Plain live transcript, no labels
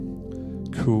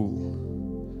Cool.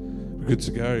 We're good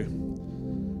to go.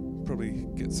 Probably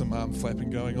get some arm flapping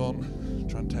going on.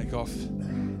 Try and take off.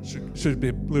 Should be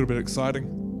a little bit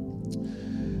exciting.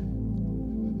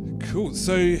 Cool.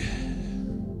 So,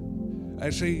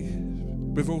 actually,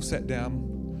 we've all sat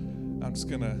down. I'm just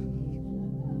gonna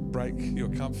break your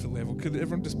comfort level. Could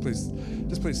everyone just please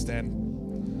stand?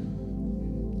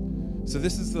 So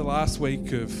this is the last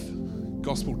week of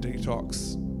Gospel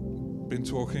Detox. Been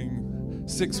talking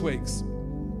 6 weeks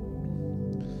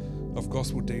of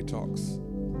Gospel Detox.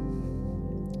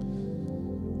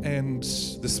 And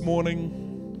this morning,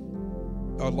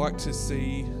 I'd like to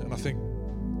see, and I think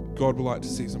God would like to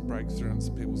see some breakthrough in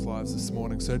some people's lives this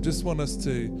morning. So I just want us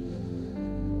to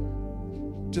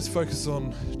just focus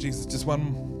on Jesus just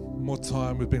one more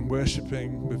time. We've been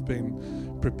worshiping, we've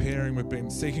been preparing, we've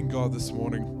been seeking God this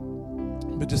morning.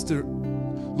 But just to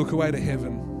look away to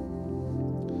heaven,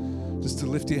 just to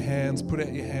lift your hands, put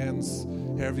out your hands,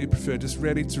 however you prefer, just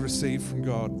ready to receive from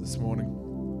God this morning.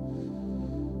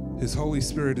 His Holy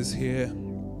Spirit is here.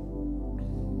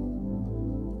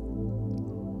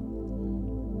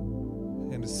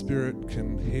 And His Spirit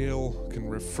can heal, can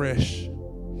refresh,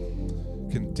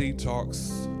 can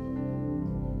detox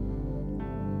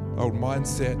old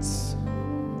mindsets.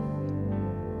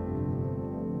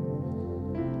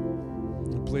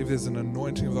 I believe there's an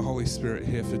anointing of the Holy Spirit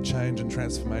here for change and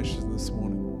transformation this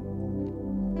morning.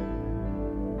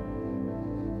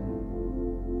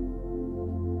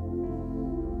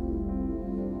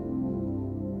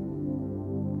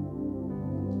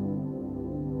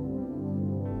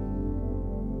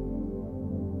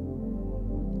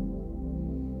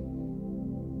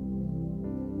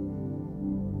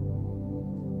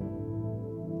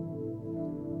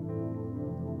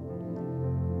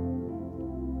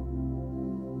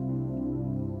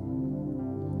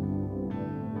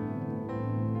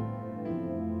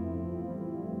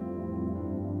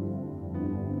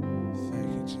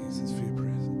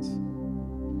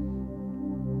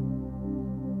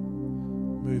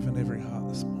 Move in every heart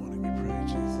this morning, we pray,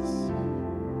 Jesus.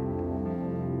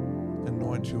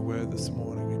 Anoint your word this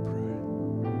morning, we pray.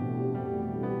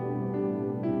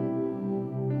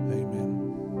 Amen.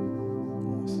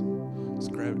 Awesome.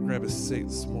 Just grab a seat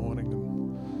this morning.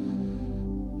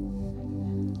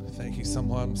 And thank you.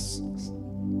 Sometimes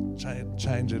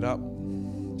change it up.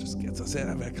 Just gets us out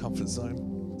of our comfort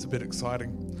zone. It's a bit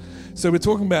exciting. So we're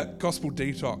talking about Gospel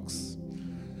Detox.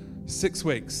 6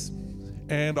 weeks.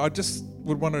 And I just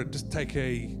would want to just take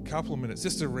a couple of minutes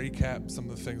just to recap some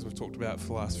of the things we've talked about for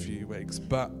the last few weeks.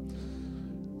 But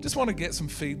just want to get some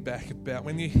feedback about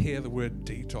when you hear the word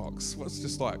detox, what's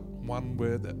just like one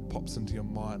word that pops into your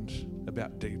mind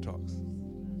about detox?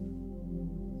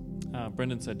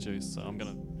 Brendan said juice, so I'm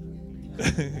going to...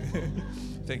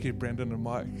 Thank you, Brendan and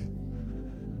Mike.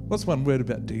 What's one word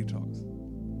about detox?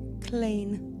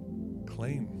 Clean.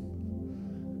 Clean.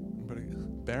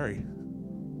 Barry?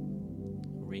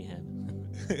 Rehab.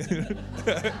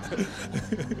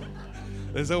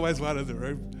 There's always one in the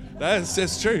room.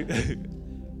 That's true.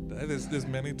 There's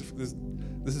many. This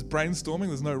is brainstorming.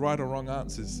 There's no right or wrong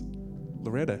answers.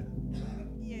 Loretta.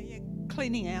 Yeah.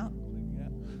 Cleaning out.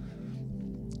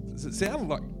 Does it sound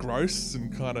like gross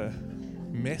and kind of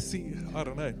messy? I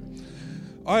don't know.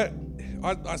 I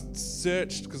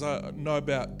searched because I know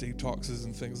about detoxes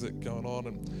and things that are going on,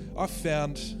 and I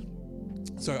found.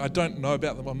 So I don't know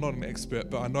about them, I'm not an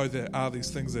expert, but I know there are these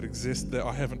things that exist that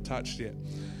I haven't touched yet.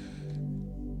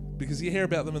 Because you hear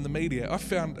about them in the media. I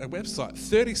found a website,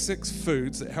 36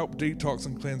 foods that help detox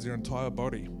and cleanse your entire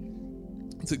body.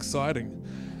 It's exciting.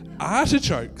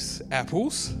 Artichokes,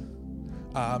 apples,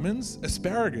 almonds,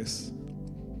 asparagus.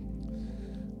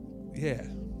 Yeah.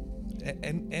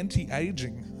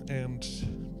 Anti-aging, and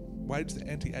wage the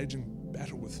anti-aging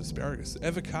battle with asparagus.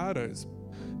 Avocados,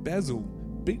 basil,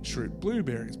 beetroot,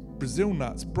 blueberries, Brazil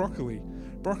nuts, broccoli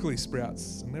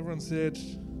sprouts. And everyone said,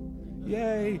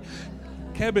 yay.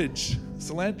 Cabbage,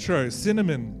 cilantro,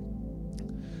 cinnamon.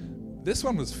 This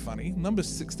one was funny. Number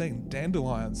 16,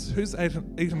 dandelions. Who's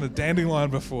eaten a dandelion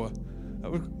before?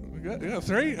 We got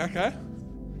 3? Okay.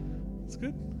 That's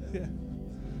good. Yeah.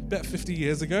 About 50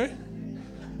 years ago,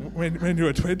 when you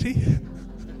were 20.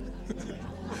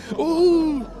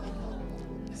 Ooh.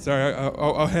 Sorry,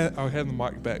 I'll hand the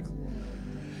mic back.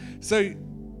 So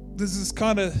there's this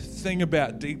kind of thing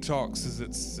about detox, is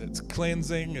it's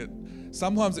cleansing.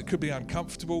 Sometimes it could be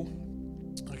uncomfortable.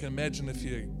 I can imagine if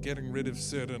you're getting rid of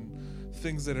certain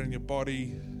things that are in your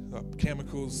body, like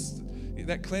chemicals,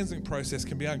 that cleansing process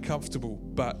can be uncomfortable,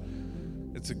 but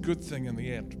it's a good thing in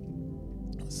the end.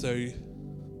 So,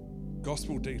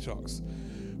 Gospel Detox.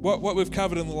 What we've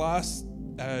covered in the last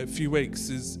a few weeks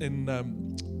is in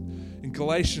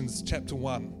Galatians chapter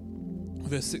 1,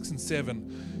 verse 6 and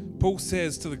 7. Paul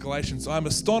says to the Galatians, "I am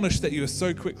astonished that you are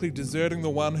so quickly deserting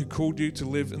the one who called you to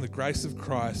live in the grace of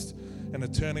Christ and are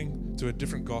turning to a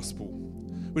different gospel,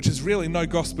 which is really no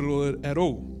gospel at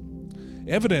all.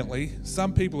 Evidently,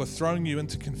 some people are throwing you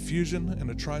into confusion and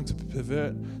are trying to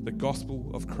pervert the gospel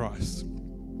of Christ."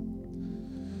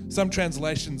 Some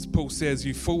translations, Paul says,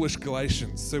 "You foolish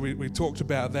Galatians." So we talked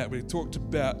about that. We talked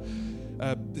about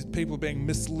people being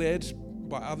misled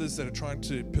by others that are trying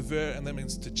to pervert, and that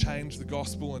means to change the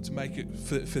gospel and to make it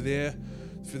for their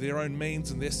own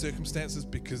means and their circumstances,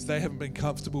 because they haven't been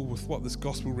comfortable with what this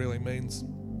gospel really means.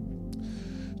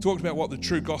 Talked about what the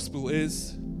true gospel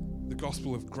is, the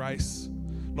gospel of grace,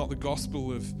 not the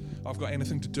gospel of I've got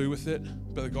anything to do with it,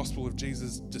 but the gospel of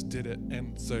Jesus just did it,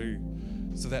 and so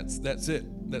that's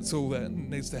it. That's all that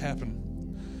needs to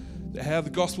happen. How the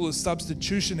gospel is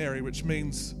substitutionary, which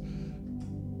means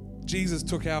Jesus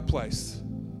took our place.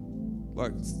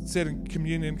 Like said in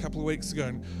communion a couple of weeks ago,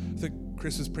 and I think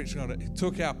Chris was preaching on it. He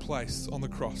took our place on the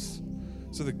cross.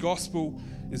 So the gospel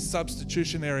is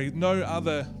substitutionary. No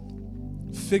other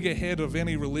figurehead of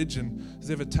any religion has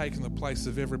ever taken the place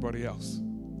of everybody else.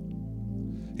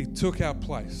 He took our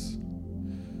place.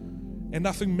 And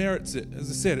nothing merits it. As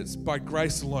I said, it's by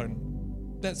grace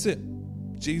alone. That's it.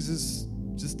 Jesus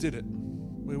just did it.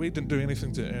 We didn't do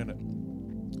anything to earn it.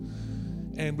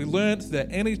 And we learned that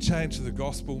any change to the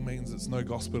gospel means it's no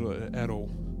gospel at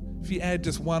all. If you add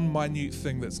just one minute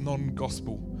thing that's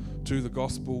non-gospel to the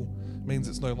gospel, it means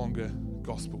it's no longer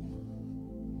gospel.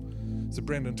 So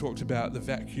Brendan talked about the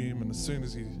vacuum, and as soon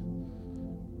as you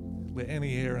let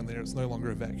any air in there, it's no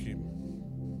longer a vacuum.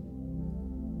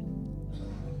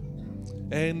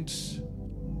 And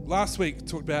last week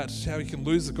talked about how you can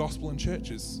lose the gospel in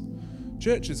churches.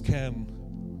 Churches can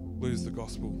lose the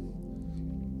gospel.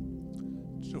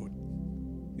 George,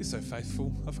 you're so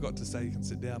faithful. I forgot to say you can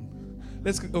sit down.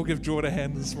 Let's all give George a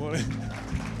hand this morning.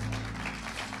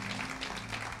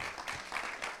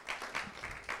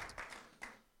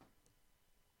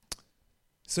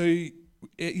 So,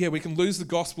 yeah, we can lose the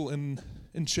gospel in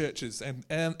churches, and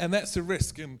that's a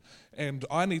risk, and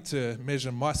I need to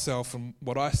measure myself and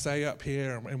what I say up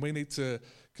here, and we need to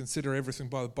consider everything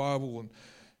by the Bible, and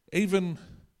even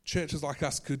churches like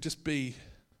us could just be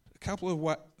a couple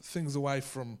of things away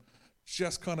from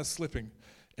just kind of slipping.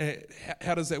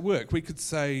 How does that work? We could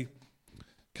say,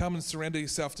 come and surrender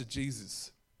yourself to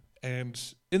Jesus, and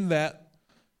in that,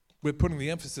 we're putting the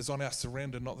emphasis on our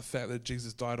surrender, not the fact that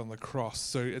Jesus died on the cross.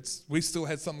 So we still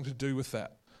had something to do with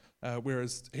that.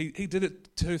 Whereas he did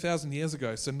it 2,000 years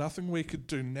ago, so nothing we could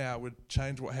do now would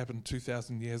change what happened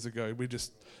 2,000 years ago. We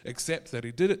just accept that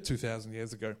he did it 2,000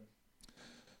 years ago.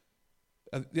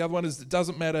 The other one is it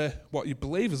doesn't matter what you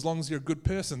believe as long as you're a good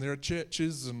person. There are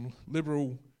churches and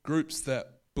liberal groups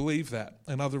that believe that,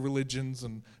 and other religions,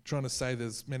 and trying to say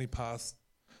there's many paths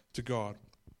to God.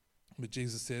 But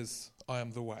Jesus says, I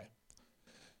am the way.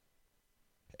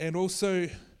 And also,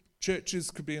 churches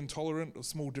could be intolerant of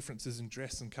small differences in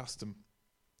dress and custom.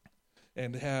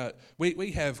 And how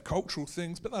we have cultural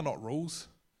things, but they're not rules.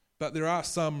 But there are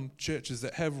some churches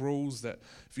that have rules that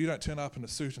if you don't turn up in a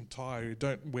suit and tie,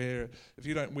 if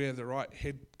you don't wear the right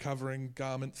head covering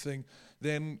garment thing,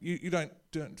 then you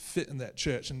don't fit in that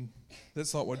church. And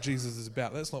that's not what Jesus is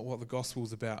about. That's not what the gospel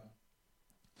is about.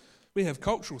 We have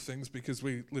cultural things because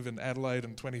we live in Adelaide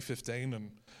in 2015,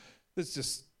 and it's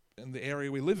just in the area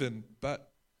we live in,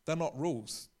 but they're not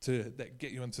rules that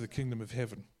get you into the kingdom of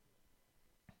heaven.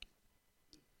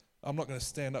 I'm not going to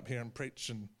stand up here and preach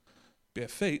and bare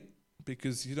feet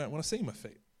because you don't want to see my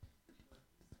feet.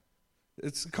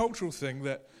 It's a cultural thing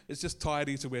that it's just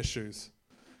tidy to wear shoes.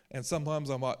 And sometimes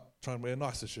I might try and wear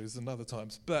nicer shoes than other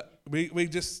times. But we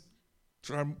just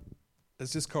try and,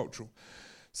 it's just cultural.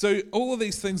 So all of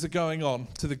these things are going on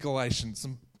to the Galatians,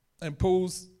 and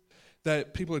Paul's,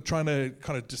 that people are trying to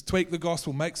kind of just tweak the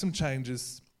gospel, make some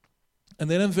changes. And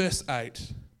then in verse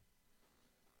 8,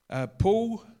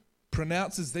 Paul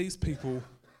pronounces these people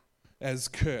as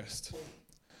cursed,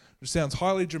 which sounds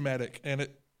highly dramatic, and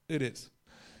it is.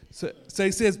 So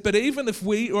he says, but even if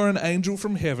we or an angel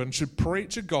from heaven should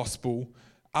preach a gospel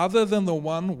other than the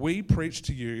one we preach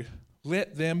to you,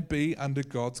 let them be under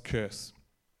God's curse.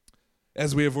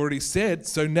 As we have already said,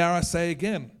 so now I say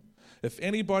again, if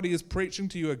anybody is preaching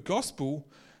to you a gospel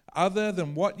other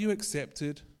than what you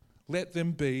accepted, let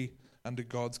them be under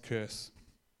God's curse.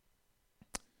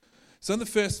 So in the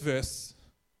first verse,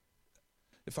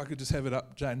 if I could just have it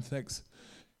up, Jane, thanks,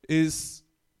 is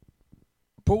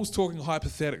Paul's talking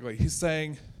hypothetically. He's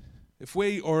saying, if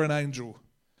we or an angel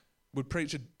would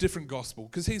preach a different gospel.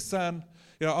 Because he's saying,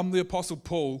 I'm the Apostle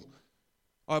Paul.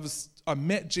 I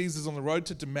met Jesus on the road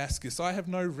to Damascus. I have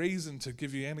no reason to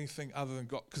give you anything other than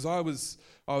God. Because I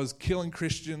was killing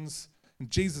Christians, and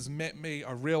Jesus met me.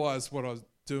 I realized what I was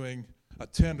doing. I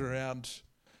turned around.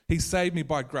 He saved me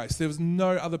by grace. There was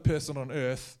no other person on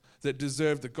earth that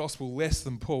deserved the gospel less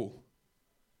than Paul.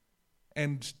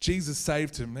 And Jesus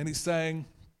saved him. And he's saying,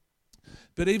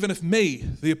 but even if me,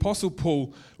 the Apostle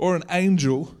Paul, or an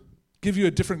angel give you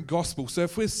a different gospel. So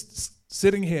if we're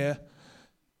sitting here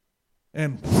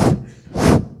and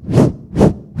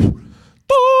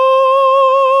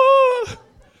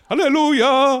hallelujah,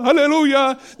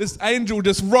 hallelujah, this angel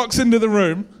just rocks into the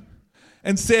room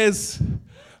and says,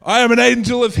 I am an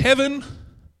angel of heaven.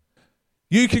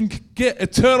 You can get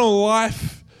eternal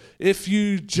life if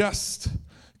you just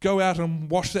go out and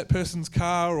wash that person's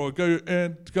car, or go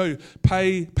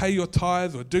pay your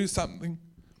tithe, or do something.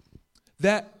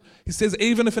 That, he says,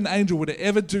 even if an angel were to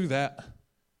ever do that,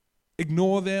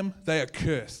 ignore them, they are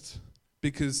cursed.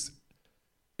 Because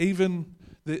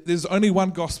there's only one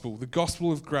gospel, the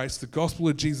gospel of grace, the gospel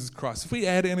of Jesus Christ. If we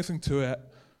add anything to it,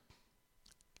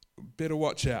 better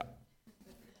watch out.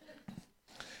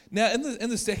 Now, in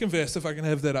the second verse, if I can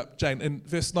have that up, Jane, in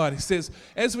verse 9, he says,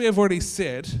 as we have already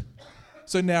said,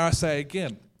 so now I say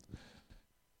again.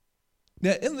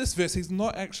 Now, in this verse, he's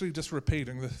not actually just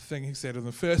repeating the thing he said in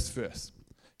the first verse.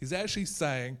 He's actually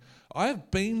saying, I have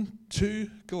been to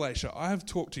Galatia, I have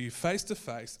talked to you face to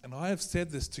face, and I have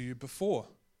said this to you before.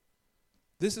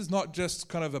 This is not just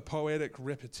kind of a poetic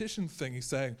repetition thing. He's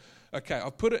saying, okay,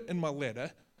 I've put it in my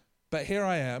letter, but here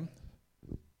I am.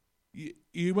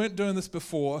 You weren't doing this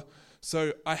before,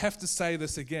 so I have to say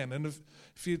this again. And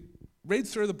if you read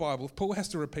through the Bible, if Paul has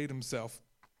to repeat himself,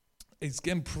 he's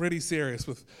getting pretty serious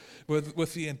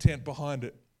with the intent behind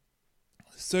it.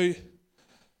 So,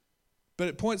 but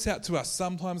it points out to us,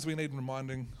 sometimes we need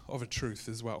reminding of a truth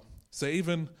as well. So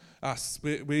even us,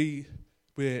 we're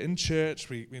in church,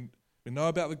 we know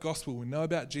about the gospel, we know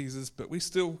about Jesus, but we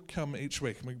still come each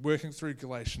week and we're working through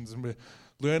Galatians and we're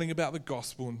learning about the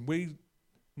gospel, and we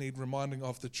need reminding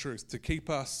of the truth to keep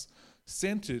us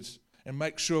centered and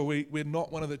make sure we're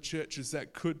not one of the churches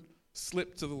that could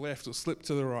slip to the left or slip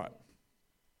to the right.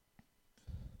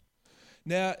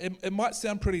 Now, it might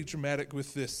sound pretty dramatic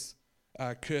with this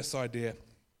curse idea.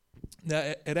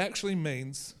 Now, it actually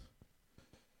means,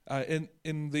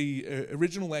 in the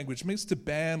original language, means to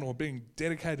ban or being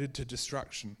dedicated to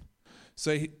destruction.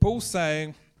 So Paul's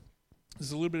saying,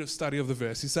 there's a little bit of study of the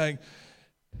verse, he's saying,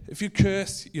 if you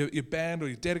curse, you're banned or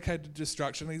you're dedicated to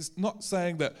destruction. He's not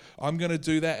saying that I'm going to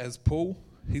do that as Paul.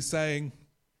 He's saying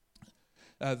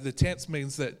the tense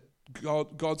means that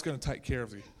God's going to take care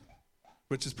of you,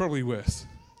 which is probably worse.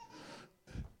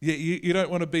 Yeah, you don't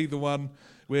want to be the one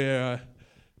where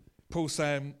Paul's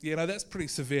saying, that's pretty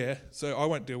severe, so I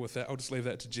won't deal with that. I'll just leave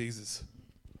that to Jesus.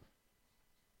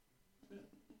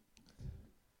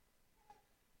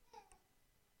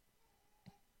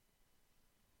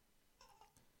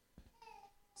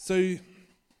 So,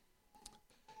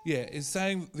 it's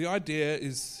saying the idea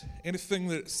is anything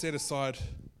that's set aside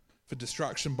for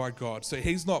destruction by God. So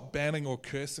he's not banning or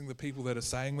cursing the people that are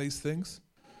saying these things.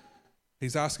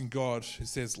 He's asking God, he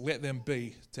says, let them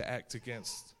be, to act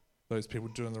against those people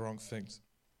doing the wrong things.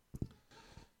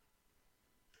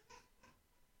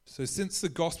 So since the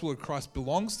gospel of Christ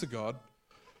belongs to God,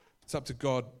 it's up to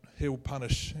God. He'll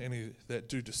punish any that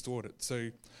do distort it.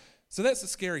 So that's a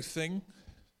scary thing.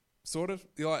 Sort of,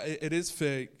 it is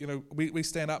for, we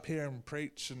stand up here and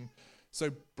preach, and so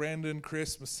Brandon,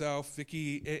 Chris, myself,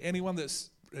 Vicky, anyone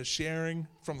that's sharing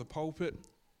from the pulpit,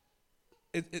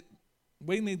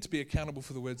 we need to be accountable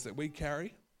for the words that we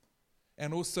carry,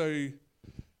 and also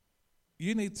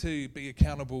you need to be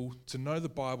accountable to know the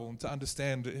Bible and to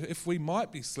understand if we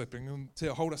might be slipping, and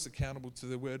to hold us accountable to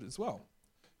the word as well,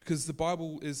 because the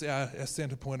Bible is our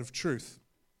center point of truth.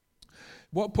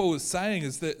 What Paul is saying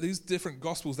is that these different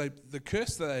gospels, the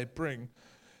curse that they bring,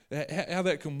 how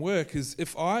that can work is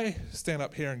if I stand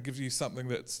up here and give you something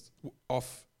that's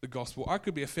off the gospel, I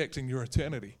could be affecting your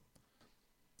eternity.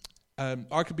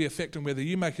 I could be affecting whether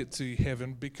you make it to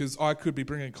heaven, because I could be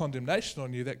bringing condemnation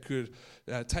on you that could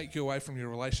take you away from your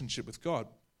relationship with God.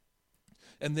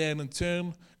 And then in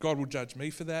turn, God will judge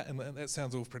me for that, and that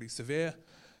sounds all pretty severe.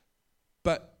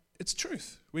 But it's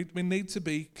truth. We need to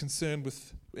be concerned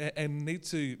with and need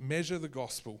to measure the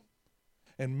gospel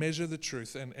and measure the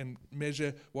truth and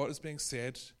measure what is being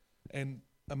said and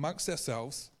amongst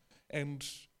ourselves, and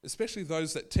especially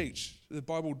those that teach. The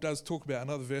Bible does talk about in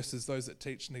other verses those that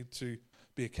teach need to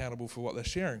be accountable for what they're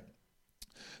sharing.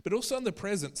 But also in the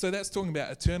present, so that's talking about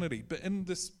eternity, but in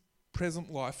this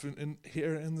present life in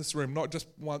here in this room, not just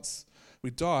once we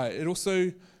die. It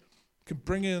also can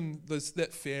bring in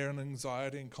that fear and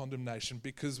anxiety and condemnation,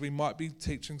 because we might be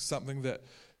teaching something that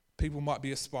people might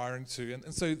be aspiring to.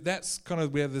 And so that's kind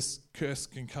of where this curse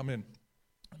can come in.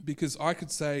 Because I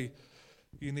could say,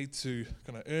 you need to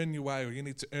kind of earn your way, or you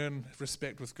need to earn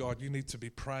respect with God. You need to be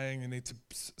praying. You need to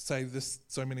say this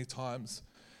so many times.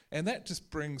 And that just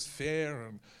brings fear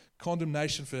and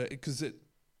condemnation for it, because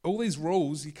all these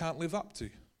rules you can't live up to.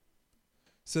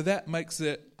 So that makes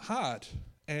it hard.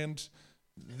 And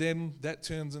then that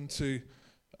turns into,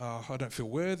 I don't feel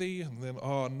worthy. And then,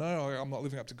 oh no, I'm not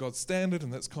living up to God's standard.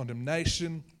 And that's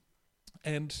condemnation.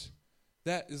 And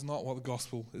that is not what the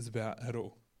gospel is about at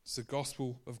all. It's the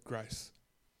gospel of grace.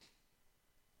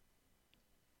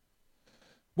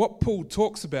 What Paul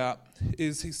talks about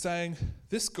is he's saying,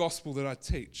 this gospel that I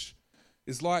teach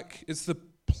is like, it's the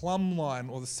plumb line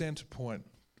or the center point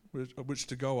which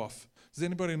to go off. Does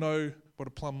anybody know what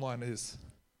a plumb line is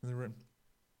in the room?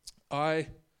 I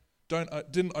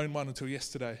didn't own one until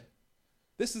yesterday.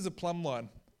 This is a plumb line.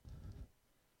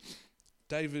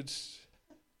 David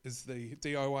is the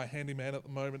DIY handyman at the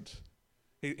moment.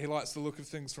 He likes the look of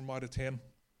things from Mitre 10.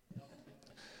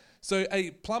 So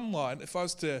a plumb line, if I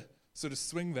was to sort of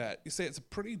swing that, you see it's a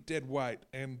pretty dead weight,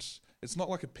 and it's not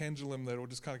like a pendulum that will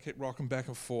just kind of keep rocking back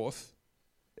and forth.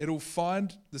 It'll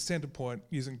find the center point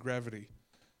using gravity.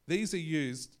 These are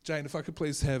used, Jane, if I could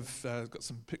please have, got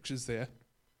some pictures there,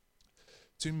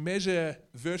 to measure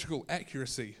vertical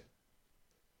accuracy.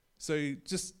 So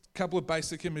just a couple of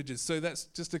basic images. So that's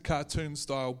just a cartoon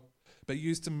style, but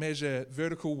used to measure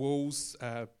vertical walls.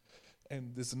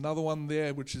 And there's another one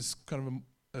there, which is kind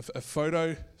of a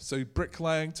photo. So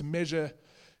bricklaying to measure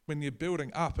when you're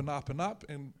building up and up and up.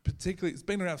 And particularly, it's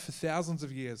been around for thousands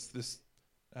of years, this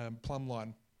plumb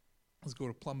line. It's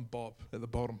called a plumb bob at the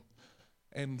bottom.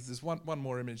 And there's one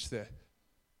more image there.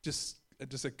 Just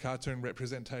a cartoon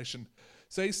representation.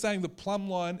 So he's saying the plumb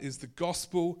line is the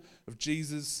gospel of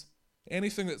Jesus.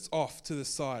 Anything that's off to the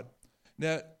side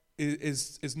now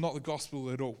is not the gospel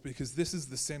at all, because this is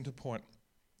the center point.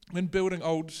 When building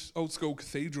old school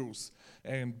cathedrals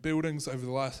and buildings over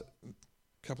the last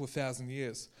couple of thousand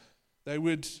years, they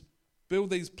would build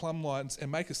these plumb lines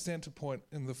and make a center point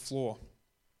in the floor.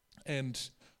 And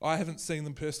I haven't seen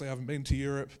them personally, I haven't been to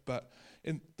Europe, but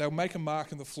they'll make a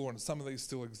mark in the floor, and some of these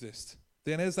still exist.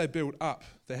 Then as they build up,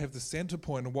 they have the center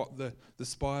point of what the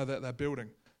spire that they're building.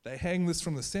 They hang this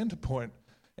from the center point,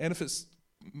 and if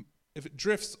it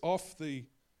drifts off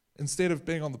instead of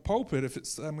being on the pulpit, if it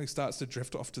suddenly starts to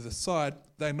drift off to the side,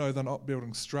 they know they're not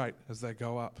building straight as they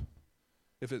go up.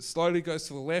 If it slowly goes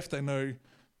to the left, they know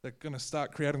they're going to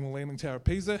start creating the Leaning Tower of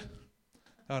Pisa.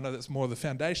 I know that's more of the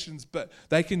foundations, but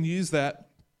they can use that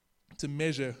to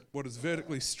measure what is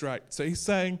vertically straight. So he's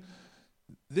saying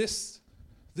this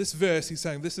verse, he's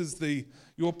saying this is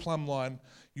your plumb line,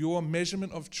 your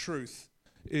measurement of truth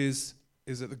is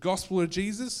it the gospel of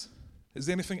Jesus? Is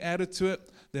anything added to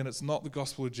it? Then it's not the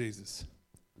gospel of Jesus.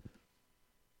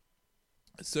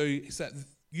 So he said,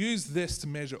 use this to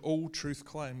measure all truth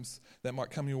claims that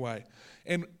might come your way.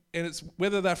 And it's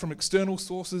whether they're from external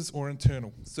sources or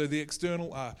internal. So the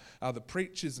external are the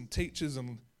preachers and teachers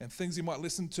and things you might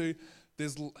listen to.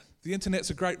 The internet's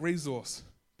a great resource,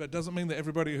 but it doesn't mean that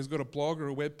everybody who's got a blog or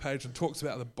a web page and talks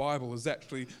about the Bible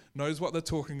actually knows what they're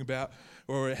talking about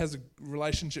or has a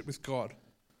relationship with God.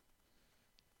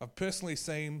 I've personally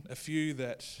seen a few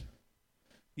that,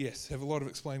 yes, have a lot of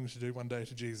explaining to do one day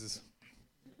to Jesus.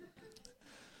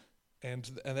 And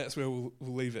that's where we'll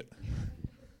leave it.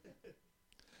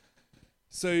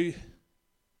 So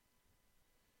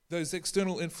those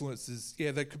external influences,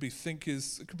 they could be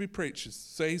thinkers, it could be preachers.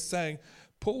 So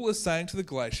Paul is saying to the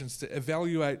Galatians to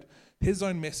evaluate his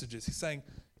own messages. He's saying,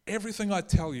 everything I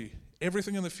tell you,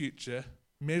 everything in the future,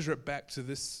 measure it back to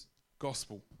this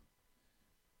gospel.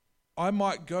 I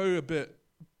might go a bit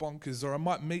bonkers, or I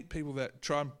might meet people that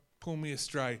try and pull me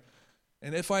astray.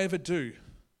 And if I ever do,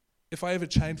 if I ever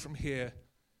change from here,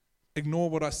 ignore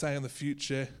what I say in the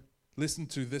future, listen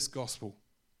to this gospel,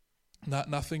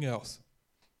 nothing else.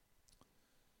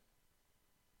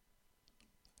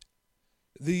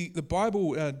 The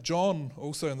Bible, John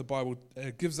also in the Bible,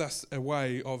 gives us a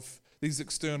way of these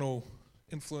external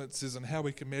influences and how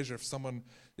we can measure if someone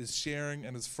is sharing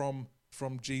and is from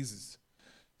Jesus.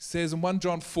 It says in 1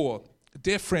 John 4,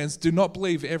 dear friends, do not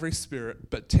believe every spirit,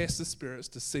 but test the spirits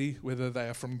to see whether they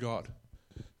are from God.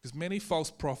 Because many false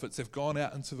prophets have gone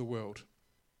out into the world.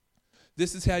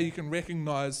 This is how you can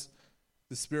recognize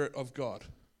the Spirit of God.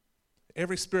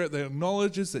 Every spirit that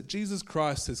acknowledges that Jesus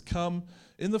Christ has come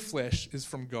in the flesh is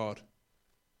from God.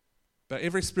 But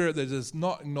every spirit that does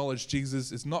not acknowledge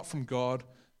Jesus is not from God.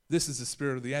 This is the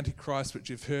spirit of the Antichrist, which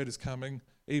you've heard is coming,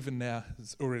 even now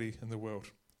is already in the world.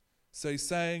 So he's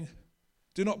saying,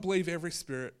 do not believe every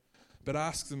spirit, but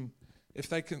ask them if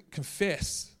they can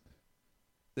confess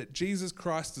that Jesus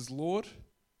Christ is Lord,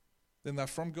 then they're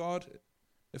from God.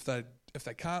 If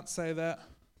they can't say that,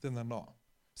 then they're not.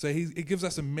 So he gives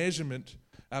us a measurement,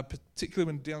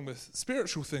 particularly when dealing with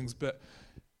spiritual things, but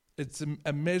it's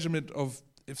a measurement of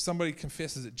if somebody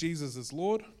confesses that Jesus is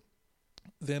Lord,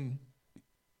 then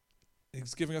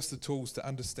he's giving us the tools to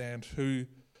understand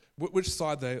which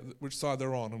side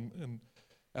they're on, and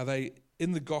are they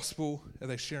in the gospel? Are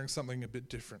they sharing something a bit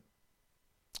different?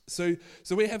 So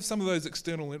we have some of those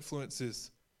external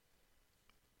influences,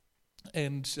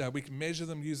 and we can measure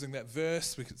them using that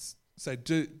verse. We could say,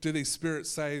 do these spirits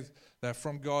say they're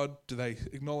from God? Do they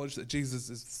acknowledge that Jesus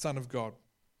is the Son of God?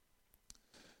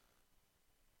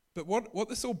 But what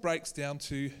this all breaks down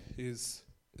to is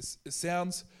it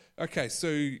sounds, okay, so,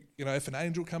 if an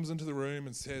angel comes into the room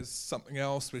and says something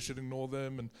else, we should ignore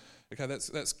them, and okay,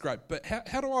 that's great. But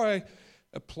how do I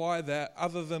apply that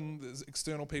other than there's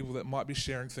external people that might be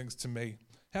sharing things to me?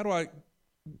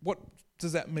 What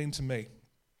does that mean to me?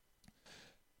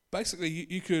 Basically,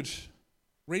 you could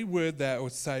reword that or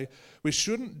say, we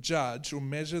shouldn't judge or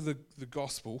measure the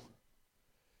gospel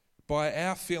by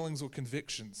our feelings or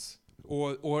convictions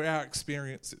or our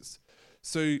experiences.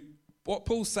 So what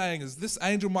Paul's saying is this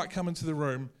angel might come into the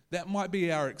room, that might be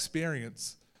our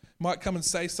experience, might come and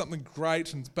say something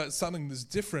great, but something that's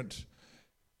different.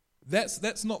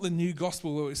 That's not the new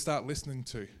gospel that we start listening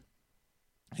to.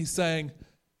 He's saying,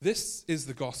 this is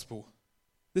the gospel.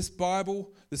 This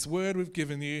Bible, this word we've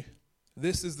given you,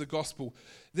 this is the gospel.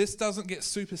 This doesn't get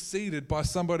superseded by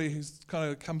somebody who's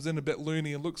kind of comes in a bit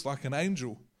loony and looks like an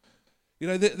angel.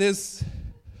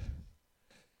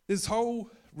 There's whole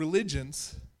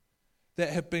religions that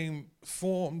have been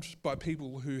formed by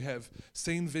people who have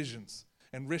seen visions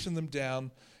and written them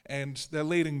down, and they're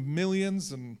leading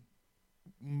millions and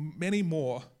many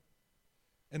more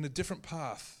in a different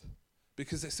path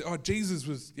because they say, Jesus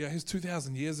was, he's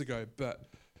 2,000 years ago, but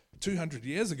 200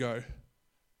 years ago,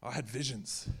 I had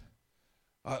visions.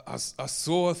 I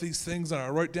saw these things and I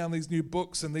wrote down these new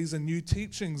books, and these are new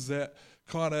teachings that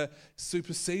kind of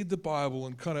supersede the Bible,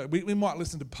 and kind of we might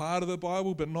listen to part of the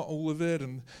Bible but not all of it,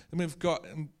 and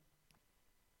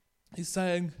he's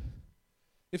saying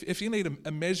if you need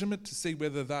a measurement to see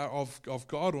whether they're of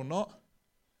God or not,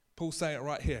 Paul's saying it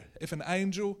right here.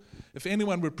 If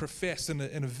anyone would profess in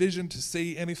a vision to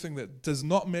see anything that does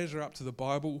not measure up to the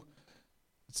Bible,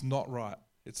 it's not right.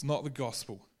 It's not the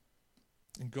gospel.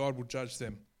 And God will judge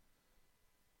them.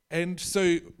 And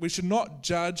so we should not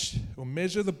judge or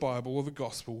measure the Bible or the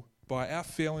gospel by our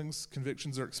feelings,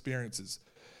 convictions, or experiences.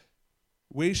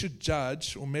 We should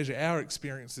judge or measure our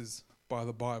experiences by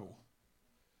the Bible.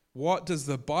 What does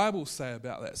the Bible say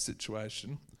about that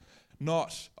situation?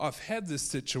 Not, I've had this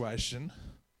situation,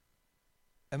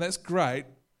 and that's great,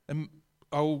 and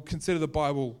I'll consider the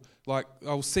Bible,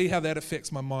 I'll see how that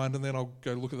affects my mind, and then I'll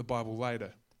go look at the Bible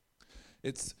later.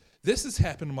 This has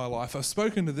happened in my life. I've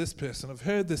spoken to this person. I've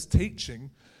heard this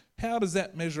teaching. How does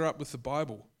that measure up with the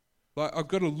Bible? I've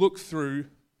got to look through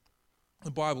the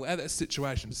Bible at that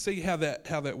situation to see how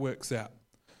that works out.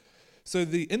 So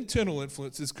the internal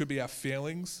influences could be our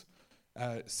feelings,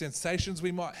 sensations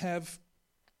we might have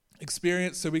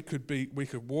experienced. So we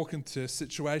could walk into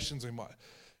situations.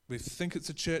 We think it's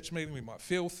a church meeting. We might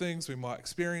feel things. We might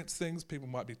experience things. People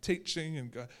might be teaching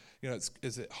and go,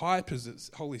 is it hype? Is it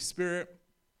Holy Spirit?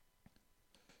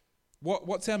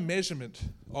 What's our measurement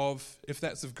of if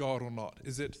that's of God or not?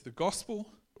 Is it the gospel,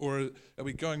 or are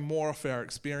we going more off our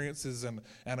experiences and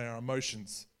our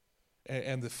emotions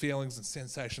and the feelings and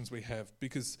sensations we have?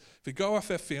 Because if we go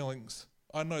off our feelings,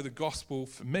 I know the gospel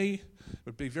for me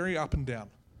would be very up and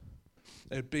down.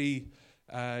 It'd be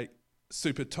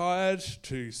super tired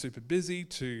to super busy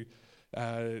to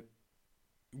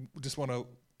just want to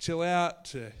chill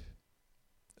out.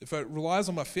 If it relies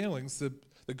on my feelings,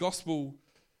 the gospel,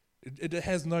 it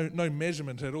has no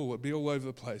measurement at all. It'd be all over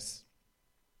the place.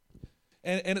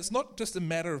 And it's not just a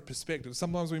matter of perspective.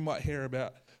 Sometimes we might hear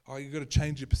about, you've got to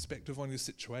change your perspective on your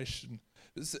situation.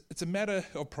 It's a matter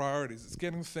of priorities. It's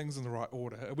getting things in the right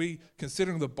order. Are we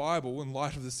considering the Bible in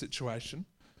light of the situation?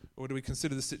 Or do we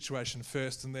consider the situation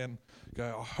first and then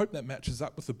go, I hope that matches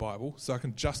up with the Bible so I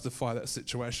can justify that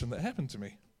situation that happened to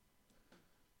me?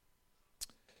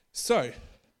 So,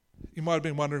 you might have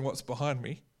been wondering what's behind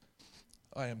me.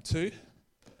 I am too.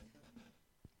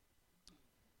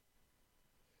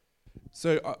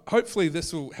 So hopefully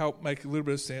this will help make a little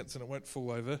bit of sense and it won't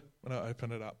fall over when I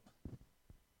open it up.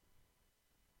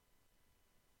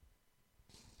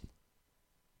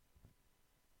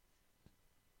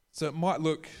 So it might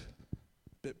look a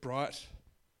bit bright.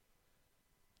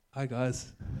 Hi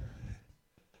guys.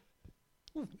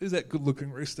 Who's that good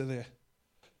looking rooster there?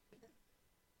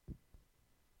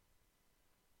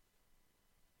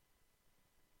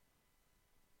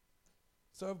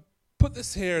 So I've put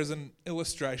this here as an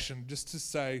illustration just to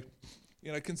say,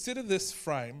 consider this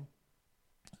frame.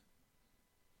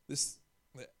 This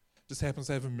just happens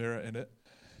to have a mirror in it.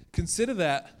 Consider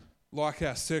that like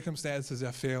our circumstances,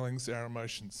 our feelings, our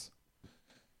emotions.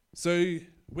 So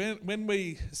when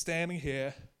we standing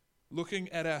here looking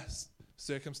at our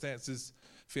circumstances,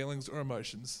 feelings or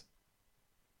emotions,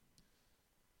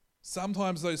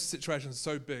 sometimes those situations are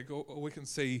so big, all we can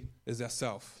see is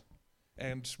ourself.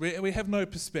 And we have no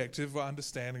perspective or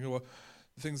understanding or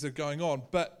the things that are going on.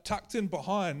 But tucked in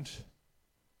behind,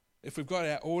 if we've got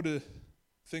our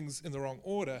things in the wrong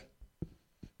order,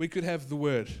 we could have the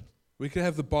Word. We could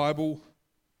have the Bible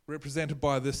represented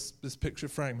by this picture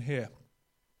frame here.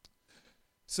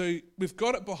 So we've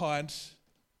got it behind.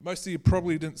 Most of you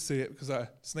probably didn't see it because I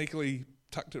sneakily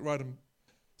tucked it right in.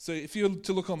 So if you were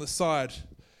to look on the side,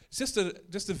 it's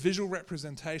just a visual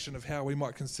representation of how we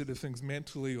might consider things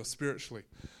mentally or spiritually.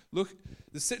 Look,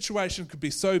 the situation could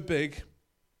be so big,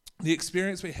 the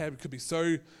experience we have could be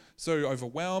so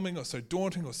overwhelming or so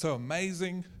daunting or so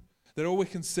amazing that all we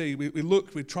can see,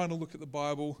 we're trying to look at the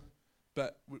Bible,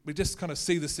 but we just kind of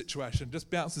see the situation, it just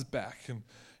bounces back.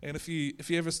 And if you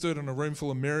ever stood in a room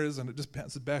full of mirrors and it just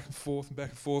bounces back and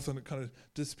forth and it kind of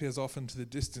disappears off into the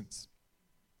distance.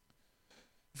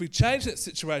 If we change that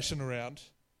situation around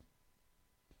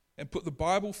and put the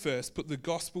Bible first, put the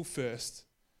gospel first,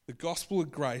 the gospel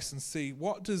of grace, and see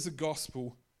what does the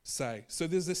gospel say. So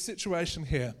there's this situation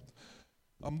here.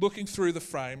 I'm looking through the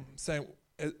frame, saying,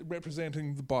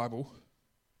 representing the Bible.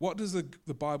 What does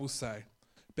the Bible say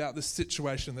about this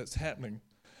situation that's happening?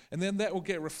 And then that will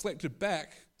get reflected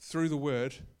back through the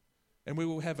Word, and we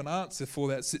will have an answer for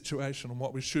that situation and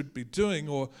what we should be doing,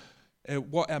 or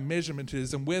what our measurement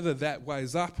is, and whether that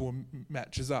weighs up or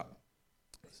matches up.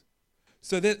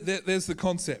 So there's the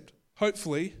concept.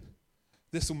 Hopefully,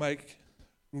 this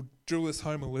will drill this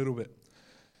home a little bit.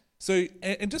 So,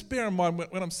 and just bear in mind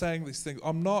when I'm saying these things,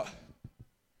 I'm not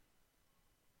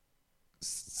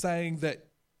saying that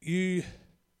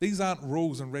these aren't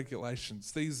rules and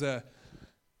regulations. These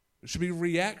should be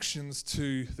reactions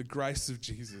to the grace of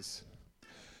Jesus.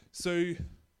 So,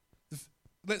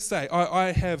 let's say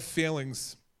I have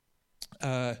feelings.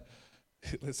 Let's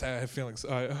say I have feelings.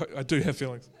 I do have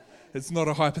feelings. It's not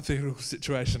a hypothetical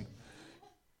situation.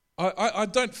 I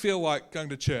don't feel like going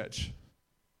to church.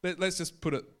 Let's just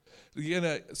put it.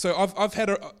 So I've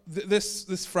had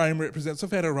this frame represents.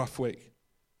 I've had a rough week.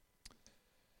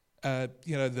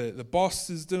 The boss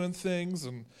is doing things,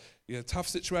 and tough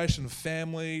situation of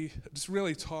family. Just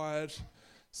really tired.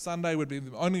 Sunday would be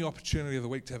the only opportunity of the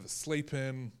week to have a sleep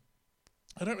in.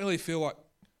 I don't really feel like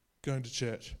going to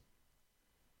church.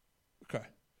 Okay,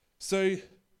 so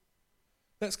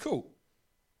that's cool.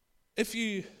 If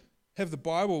you have the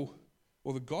Bible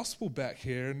or the gospel back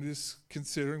here and just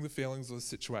considering the feelings or the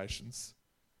situations,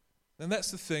 then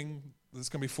that's the thing that's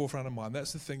going to be forefront of mind.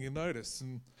 That's the thing you notice.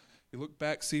 And you look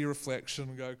back, see your reflection,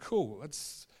 and go, cool,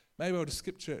 maybe I'll just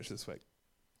skip church this week.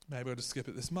 Maybe I'll just skip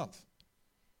it this month.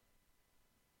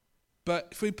 But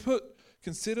if we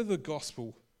consider the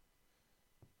gospel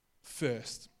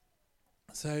first,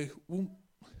 say, well,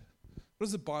 what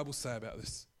does the Bible say about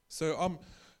this? So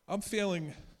I'm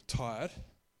feeling tired.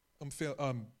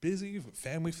 I'm busy with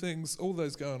family things, all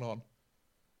those going on.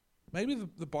 Maybe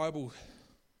the Bible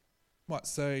might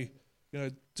say,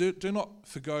 do not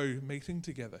forgo meeting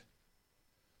together.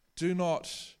 Do not,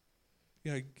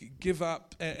 give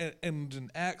up. And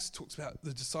in Acts talks about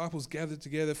the disciples gathered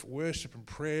together for worship and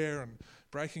prayer and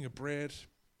breaking of bread.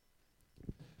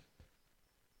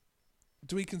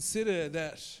 Do we consider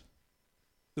that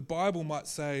the Bible might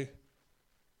say,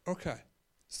 okay,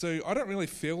 so I don't really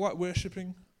feel like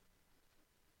worshipping,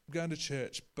 going to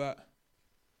church, but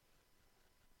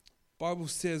the Bible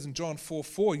says in John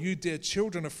 4:4, you dear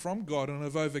children are from God and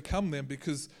have overcome them,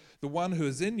 because the one who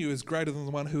is in you is greater than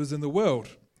the one who is in the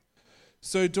world.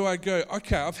 So do I go,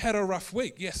 okay, I've had a rough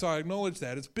week. Yes, I acknowledge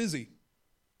that. It's busy.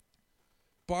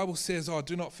 The Bible says,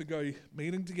 do not forgo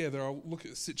meeting together. I'll look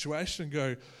at the situation and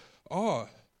go,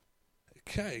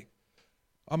 okay,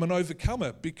 I'm an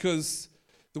overcomer because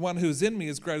the one who is in me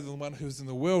is greater than the one who is in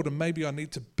the world, and maybe I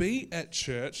need to be at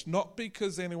church, not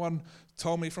because anyone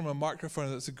told me from a microphone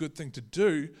that it's a good thing to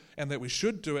do and that we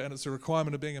should do it and it's a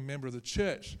requirement of being a member of the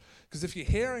church. Because if you're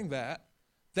hearing that,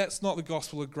 that's not the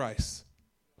gospel of grace.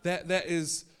 That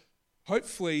is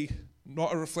hopefully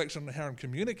not a reflection on how I'm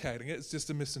communicating it. It's just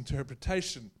a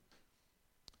misinterpretation.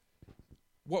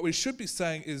 what we should be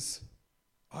saying is,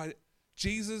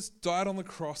 Jesus died on the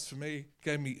cross for me,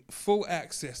 gave me full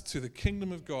access to the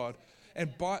kingdom of God,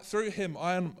 and through him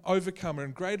I am overcomer,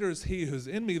 and greater is he who is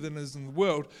in me than is in the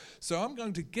world. So I'm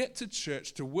going to get to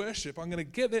church to worship. I'm going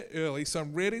to get there early so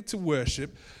I'm ready to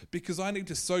worship, because I need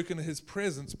to soak into his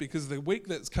presence, because the week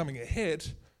that's coming ahead,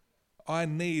 I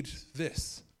need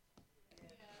this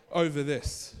over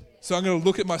this. So I'm going to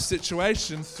look at my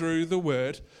situation through the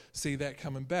word, see that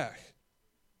coming back.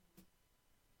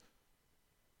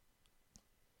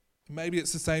 Maybe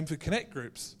it's the same for connect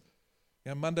groups.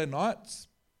 Monday nights,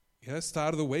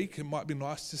 start of the week, it might be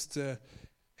nice just to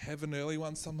have an early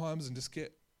one sometimes and just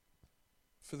get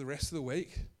for the rest of the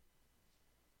week.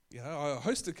 I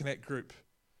host a connect group.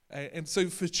 And so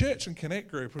for church and connect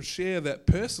group, I'll share that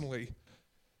personally.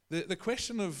 The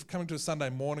question of coming to a Sunday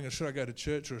morning, or should I go to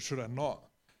church or should I not,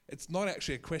 it's not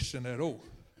actually a question at all.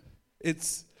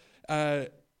 It's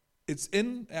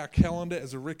in our calendar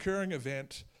as a recurring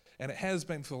event, and it has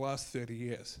been for the last 30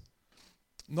 years.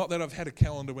 Not that I've had a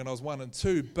calendar when I was 1 and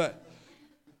 2, but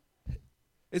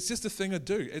it's just a thing I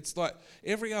do. It's like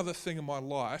every other thing in my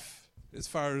life, as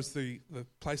far as the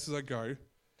places I go,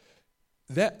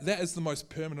 that is the most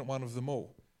permanent one of them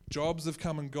all. Jobs have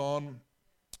come and gone.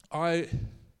 I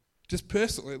just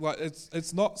personally,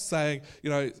 it's not saying,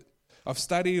 I've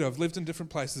studied, I've lived in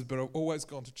different places, but I've always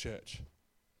gone to church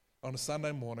on a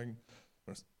Sunday morning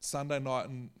or a Sunday night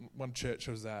in one church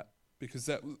I was at, because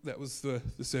that was the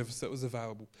service that was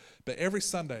available. But every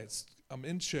Sunday I'm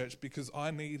in church because I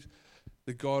need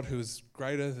the God who is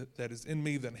greater that is in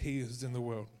me than he is in the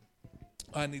world.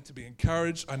 I need to be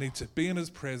encouraged. I need to be in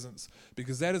his presence,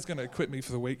 because that is going to equip me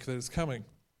for the week that is coming.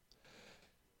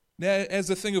 Now, as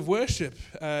a thing of worship,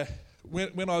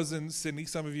 when I was in Sydney,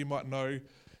 some of you might know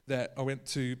that I went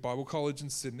to Bible college in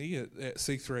Sydney at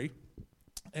C3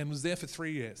 and was there for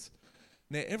 3 years.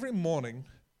 Now, every morning,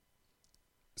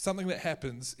 something that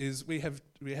happens is we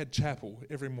had chapel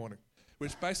every morning,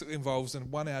 which basically involves a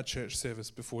 1-hour church service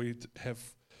before you have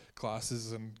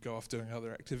classes and go off doing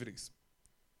other activities.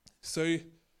 So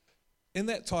in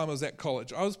that time I was at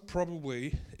college, I was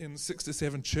probably in 6 to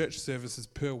 7 church services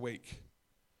per week.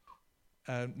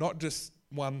 Not just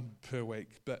one per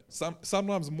week, but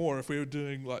sometimes more if we were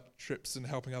doing like trips and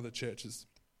helping other churches.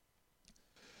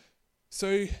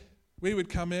 So we would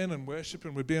come in and worship,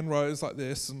 and we'd be in rows like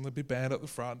this, and there'd be band at the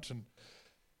front. And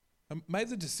I made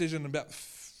the decision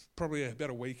probably about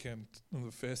a weekend in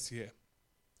the first year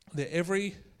that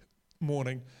every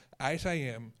morning, 8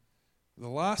 a.m., the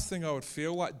last thing I would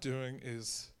feel like doing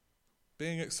is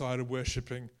being excited,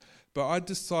 worshipping. But I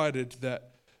decided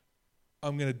that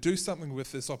I'm going to do something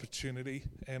with this opportunity,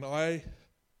 and I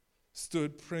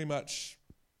stood pretty much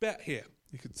about here,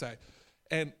 you could say.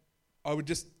 And I would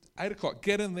just, 8 o'clock,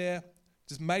 get in there,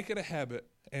 just make it a habit,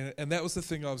 and that was the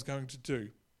thing I was going to do,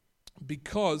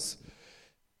 because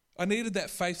I needed that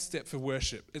faith step for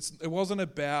worship. It wasn't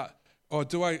about,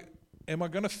 am I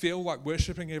going to feel like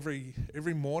worshipping every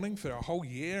morning for a whole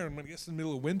year, and when it gets in the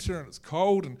middle of winter and it's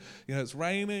cold and it's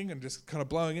raining and just kind of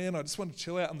blowing in, I just want to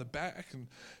chill out on the back and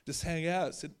just hang out.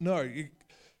 I said, no, you've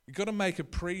got to make a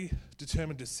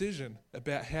predetermined decision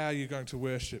about how you're going to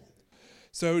worship.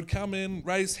 So we'd come in,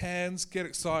 raise hands, get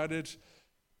excited.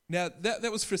 Now,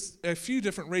 that was for a few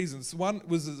different reasons. One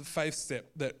was a faith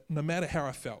step that no matter how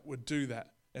I felt, would do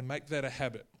that and make that a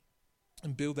habit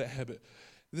and build that habit.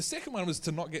 The second one was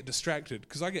to not get distracted,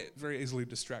 because I get very easily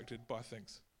distracted by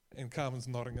things. And Carmen's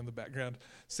nodding in the background.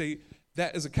 See,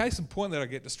 that is a case in point that I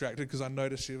get distracted, because I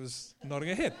noticed she was nodding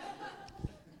her head.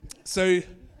 So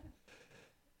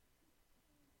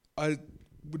I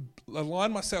would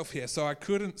align myself here so I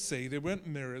couldn't see. There weren't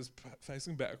mirrors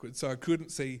facing backwards, so I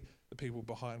couldn't see the people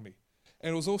behind me.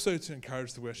 And it was also to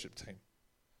encourage the worship team.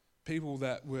 People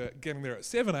that were getting there at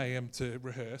 7 a.m. to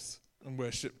rehearse and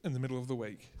worship in the middle of the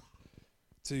week,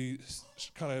 to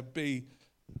kind of be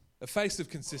a face of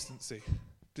consistency.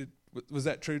 Was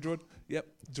that true, George? Yep,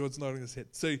 George's nodding his head.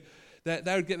 So they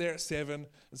would get there at 7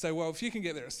 and say, well, if you can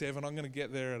get there at 7, I'm going to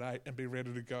get there at 8 and be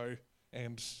ready to go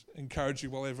and encourage you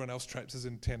while everyone else traipses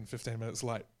in 10, 15 minutes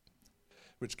late,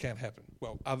 which can happen.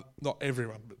 Well, not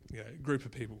everyone, but a group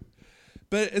of people.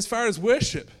 But as far as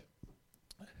worship,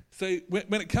 so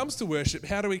when it comes to worship,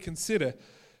 how do we consider?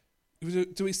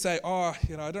 Do we say, I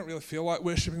don't really feel like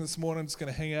worshipping this morning, I'm just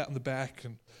going to hang out in the back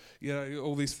and,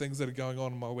 all these things that are going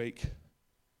on in my week.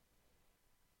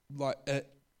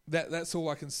 That's all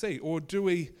I can see. Or do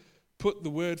we put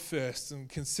the word first and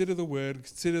consider the word,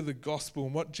 consider the gospel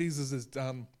and what Jesus has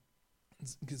done,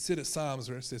 and consider Psalms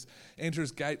where it says, enter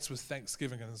his gates with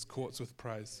thanksgiving and his courts with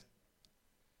praise.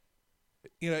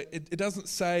 It doesn't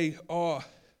say,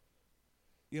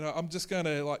 I'm just going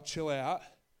to like chill out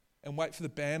and wait for the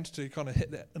band to kind of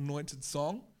hit that anointed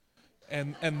song,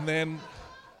 and then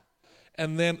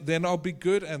I'll be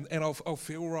good, and I'll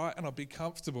feel right, and I'll be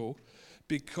comfortable,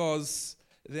 because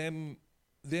then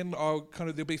I'll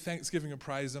there'll be thanksgiving and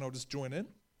praise, and I'll just join in.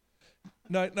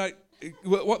 No.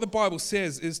 What the Bible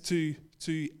says is to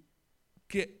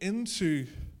get into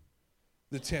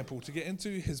the temple, to get into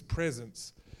His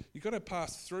presence. You've got to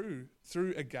pass through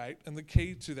a gate, and the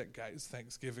key to that gate is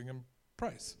thanksgiving and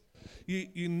praise.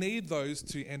 You need those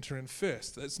to enter in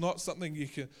first. It's not something you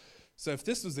can. So if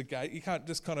this was a gate, you can't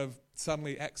just kind of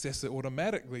suddenly access it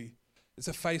automatically. It's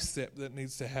a faith step that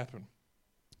needs to happen.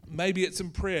 Maybe it's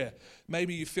in prayer.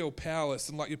 Maybe you feel powerless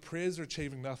and like your prayers are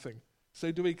achieving nothing.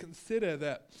 So do we consider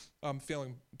that I'm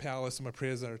feeling powerless and my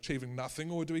prayers are achieving nothing?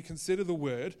 Or do we consider the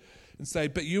word and say,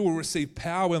 but you will receive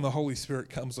power when the Holy Spirit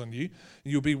comes on you,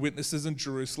 and you'll be witnesses in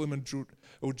Jerusalem and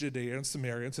Judea and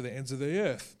Samaria and to the ends of the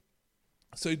earth?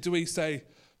 So do we say,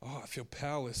 I feel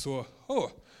powerless, or,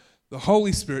 the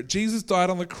Holy Spirit, Jesus died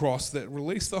on the cross that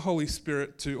released the Holy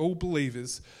Spirit to all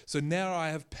believers, so now I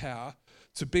have power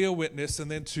to be a witness, and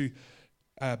then to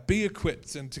be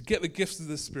equipped, and to get the gifts of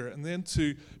the Spirit, and then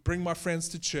to bring my friends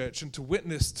to church, and to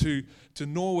witness to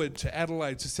Norwood, to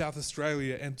Adelaide, to South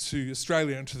Australia, and to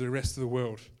Australia, and to the rest of the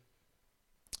world.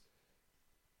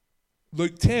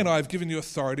 Luke 10, I have given you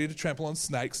authority to trample on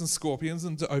snakes and scorpions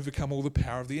and to overcome all the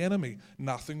power of the enemy.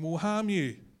 Nothing will harm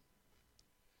you.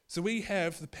 So we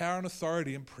have the power and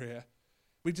authority in prayer.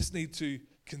 We just need to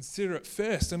consider it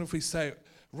first. And if we say,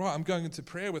 right, I'm going into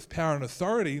prayer with power and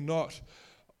authority, not,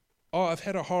 I've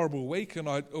had a horrible week, and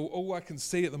all I can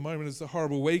see at the moment is a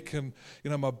horrible week, and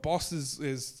my boss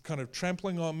is kind of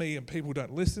trampling on me, and people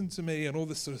don't listen to me, and all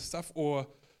this sort of stuff. Or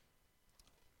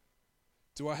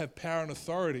do I have power and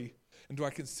authority, and do I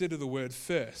consider the word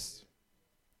first?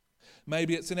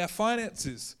 Maybe it's in our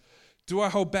finances. Do I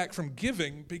hold back from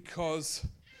giving because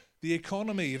the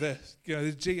economy, the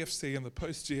GFC and the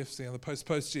post-GFC and the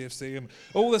post-GFC and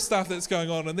all the stuff that's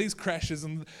going on, and these crashes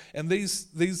and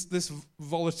this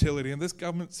volatility and this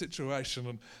government situation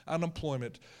and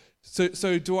unemployment.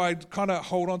 So do I kind of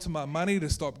hold on to my money to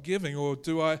stop giving, or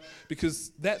do I, because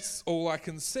that's all I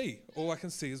can see. All I can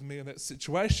see is me in that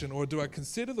situation. Or do I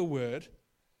consider the word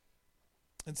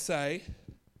and say,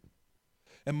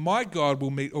 and my God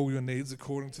will meet all your needs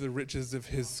according to the riches of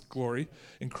His glory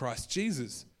in Christ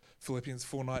Jesus. Philippians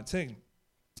 4:19.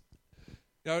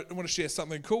 I want to share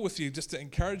something cool with you just to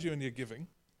encourage you in your giving.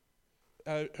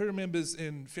 Who remembers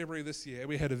in February this year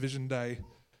we had a Vision Day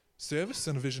service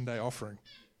and a Vision Day offering?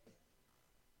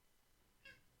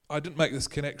 I didn't make this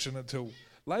connection until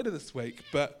later this week,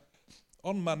 but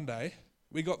on Monday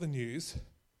we got the news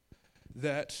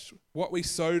that what we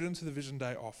sowed into the Vision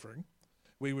Day offering,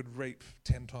 we would reap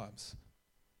 10 times.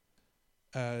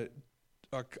 I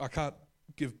can't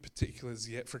give particulars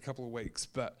yet for a couple of weeks,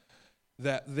 but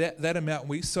that amount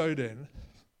we sowed in,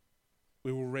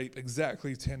 we will reap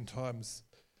exactly 10 times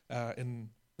in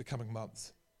the coming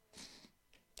months.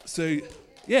 So,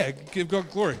 yeah, give God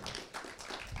glory.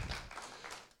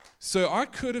 So I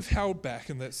could have held back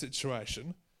in that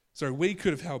situation. Sorry, we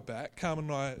could have held back. Carmen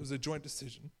and I, it was a joint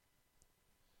decision.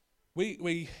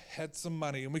 We had some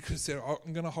money, and we could have said,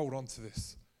 I'm going to hold on to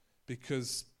this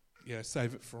because,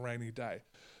 save it for a rainy day.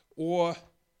 Or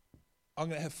I'm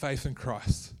going to have faith in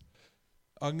Christ.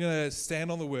 I'm going to stand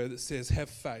on the word that says, have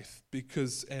faith,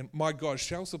 and my God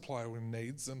shall supply all your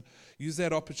needs, and use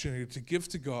that opportunity to give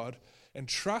to God and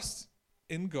trust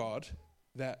in God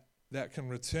that can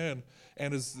return.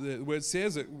 And as the word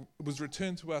says, it was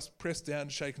returned to us, pressed down,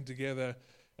 shaken together,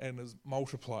 and is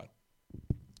multiplied.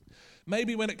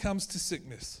 Maybe when it comes to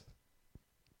sickness,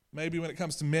 maybe when it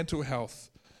comes to mental health,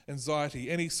 anxiety,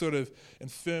 any sort of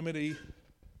infirmity,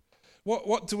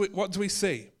 what do we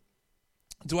see?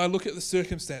 Do I look at the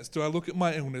circumstance? Do I look at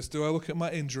my illness? Do I look at my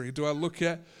injury? Do I look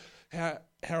at how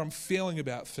I'm feeling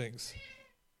about things?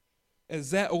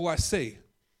 Is that all I see?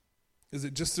 Is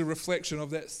it just a reflection of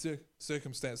that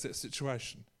circumstance, that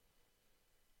situation?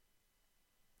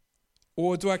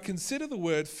 Or do I consider the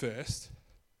word first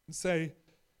and say,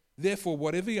 therefore,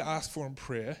 whatever you ask for in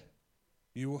prayer,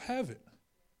 you will have it?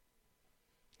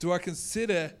 Do I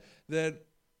consider that,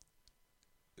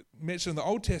 mentioned in the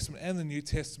Old Testament and the New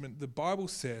Testament, the Bible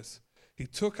says He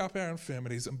took up our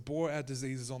infirmities and bore our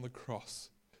diseases on the cross.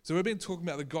 So we've been talking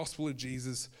about the gospel of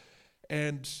Jesus,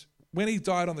 and when He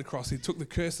died on the cross, He took the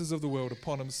curses of the world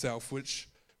upon Himself, which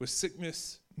were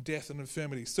sickness, death, and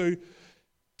infirmity. So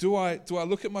do I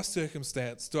look at my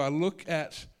circumstance? Do I look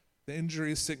at the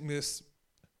injury, sickness,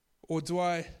 or do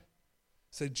I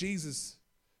say, Jesus,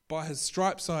 by His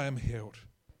stripes I am healed?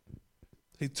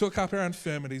 He took up our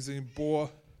infirmities and he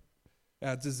bore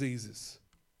our diseases.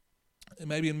 And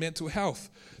maybe in mental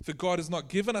health, for God has not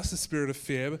given us a spirit of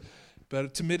fear, but a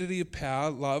timidity of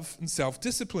power, love, and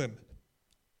self-discipline.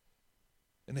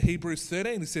 In Hebrews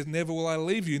 13, he says, never will I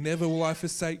leave you, never will I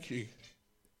forsake you.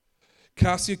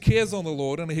 Cast your cares on the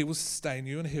Lord, and he will sustain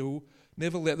you, and he will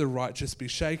never let the righteous be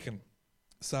shaken.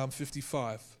 Psalm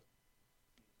 55.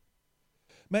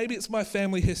 Maybe it's my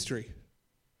family history.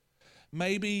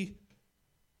 Maybe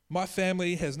my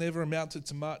family has never amounted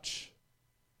to much.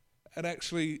 And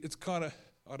actually, it's kind of,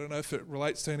 I don't know if it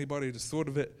relates to anybody who just thought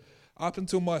of it. Up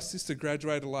until my sister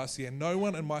graduated last year, no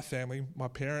one in my family, my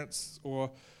parents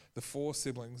or the 4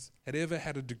 siblings, had ever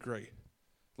had a degree.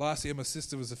 Last year, my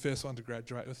sister was the first one to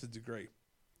graduate with a degree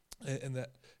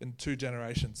in 2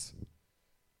 generations.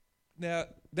 Now,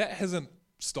 that hasn't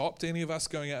stopped any of us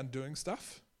going out and doing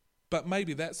stuff, but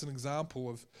maybe that's an example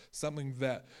of something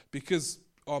that, because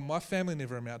my family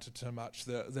never amounted to much,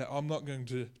 that I'm not going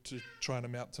to try and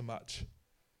amount to much.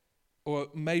 Or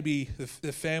maybe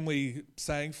the family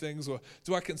saying things, or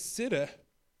do I consider,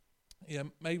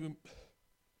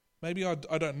 maybe I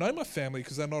don't know my family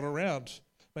because they're not around.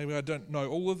 Maybe I don't know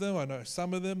all of them, I know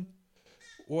some of them.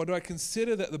 Or do I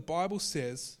consider that the Bible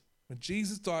says when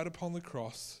Jesus died upon the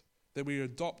cross that we are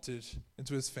adopted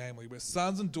into his family, we're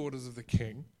sons and daughters of the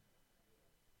King,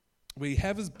 we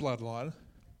have his bloodline,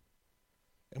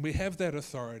 and we have that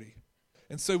authority.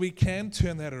 And so we can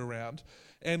turn that around.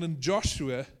 And in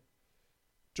Joshua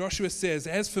says,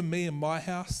 as for me and my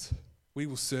house, we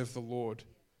will serve the Lord.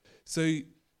 So,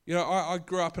 I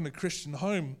grew up in a Christian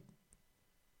home,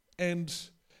 and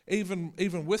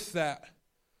even with that,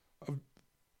 I've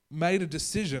made a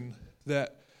decision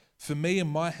that for me and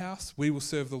my house, we will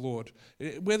serve the Lord.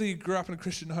 Whether you grew up in a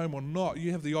Christian home or not,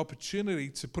 you have the opportunity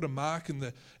to put a mark in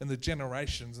the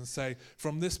generations and say,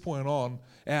 from this point on,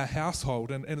 our household,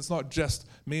 and it's not just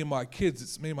me and my kids,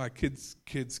 it's me and my kids'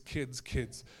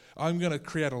 kids. I'm going to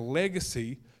create a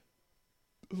legacy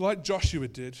like Joshua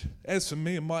did. As for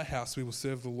me and my house, we will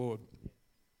serve the Lord.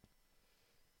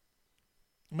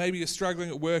 Maybe you're struggling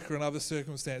at work or in other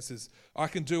circumstances. I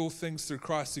can do all things through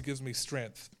Christ who gives me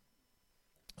strength.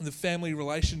 And the family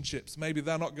relationships, maybe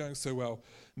they're not going so well.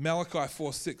 Malachi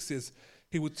 4:6 says,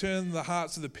 he will turn the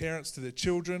hearts of the parents to their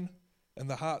children and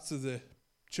the hearts of the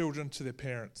children to their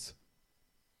parents.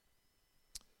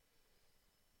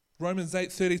 Romans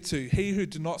 8:32, he who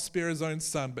did not spare his own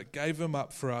son but gave him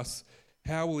up for us,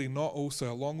 how will he not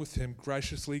also along with him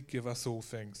graciously give us all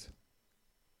things?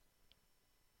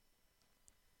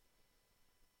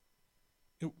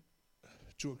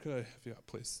 George, could I have you up,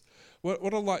 please?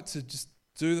 What I'd like to just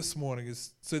do this morning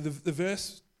is, so the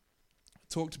verse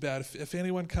talked about if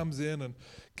anyone comes in and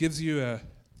gives you a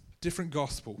different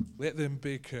gospel, let them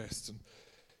be cursed.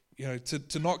 And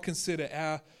to not consider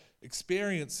our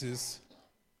experiences,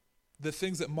 the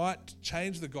things that might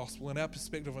change the gospel and our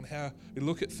perspective on how we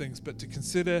look at things, but to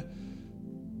consider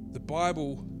the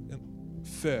Bible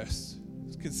first.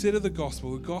 Consider the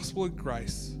gospel of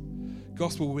grace,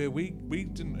 gospel where we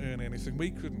didn't earn anything, we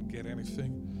couldn't get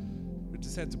anything, we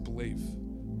just had to believe.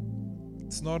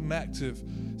 It's not an act of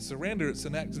surrender, it's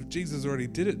an act of Jesus already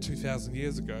did it 2,000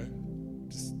 years ago.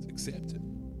 Just accept it.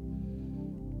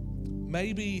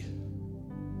 Maybe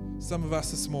some of us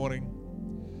this morning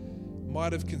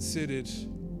might have considered,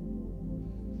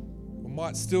 or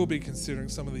might still be considering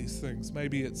some of these things.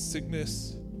 Maybe it's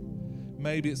sickness,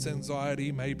 maybe it's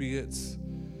anxiety, maybe it's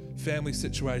family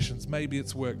situations, maybe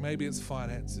it's work, maybe it's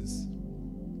finances.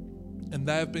 And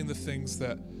they have been the things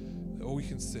that all we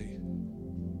can see.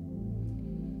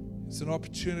 It's an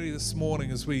opportunity this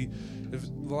morning as the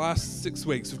last 6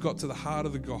 weeks, we've got to the heart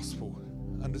of the gospel,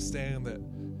 understanding that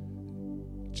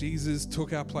Jesus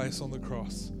took our place on the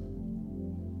cross.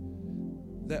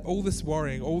 That all this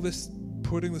worrying, all this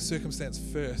putting the circumstance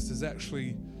first is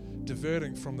actually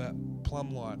diverting from that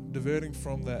plumb line, diverting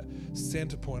from that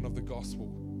center point of the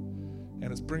gospel. And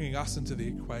it's bringing us into the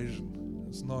equation.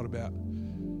 It's not about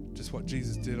just what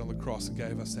Jesus did on the cross and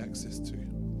gave us access to.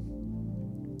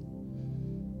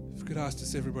 If I could ask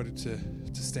just everybody to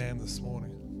stand this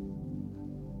morning.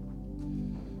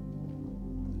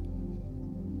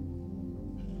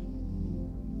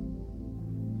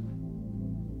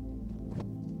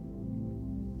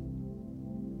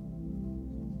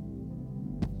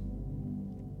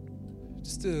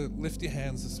 Just to lift your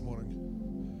hands this morning.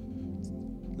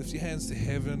 Lift your hands to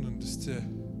heaven and just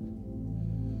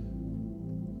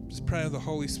pray the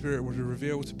Holy Spirit would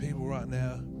reveal to people right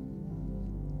now.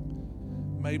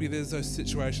 Maybe there's those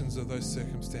situations or those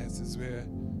circumstances where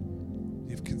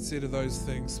you've considered those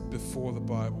things before the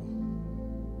Bible.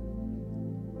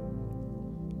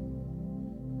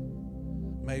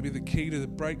 maybe the key to the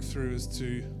breakthrough is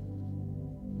to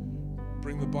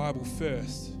bring the Bible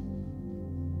first,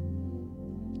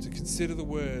 to consider the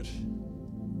Word,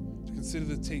 to consider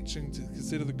the teaching, to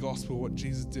consider the gospel, what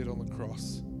Jesus did on the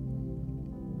cross.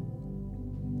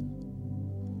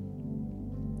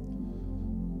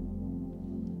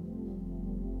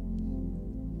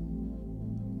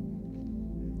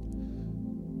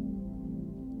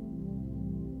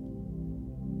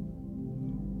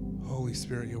 Holy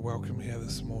Spirit, you're welcome here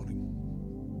this morning.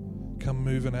 Come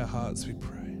move in our hearts, we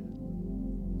pray.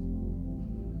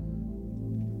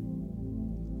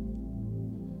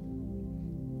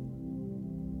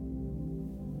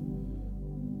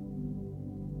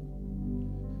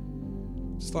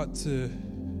 Just like to,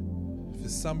 for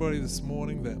somebody this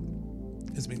morning that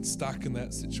has been stuck in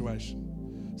that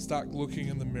situation, stuck looking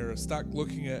in the mirror, stuck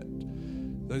looking at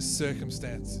those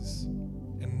circumstances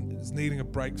and is needing a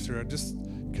breakthrough, I just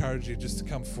encourage you just to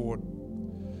come forward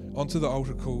onto the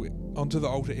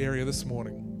altar area this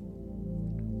morning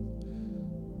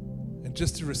and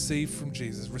just to receive from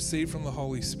Jesus, receive from the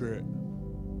Holy Spirit,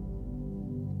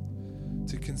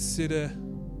 to consider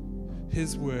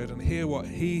His word and hear what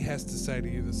He has to say to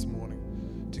you this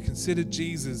morning, to consider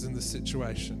Jesus in the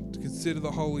situation, to consider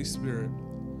the Holy Spirit.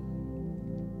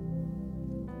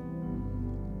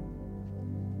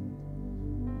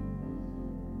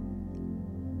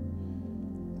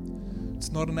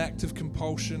 It's not an act of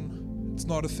compulsion. It's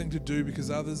not a thing to do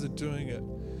because others are doing it.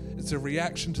 It's a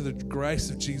reaction to the grace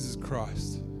of Jesus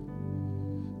Christ.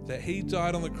 That He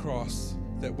died on the cross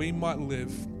that we might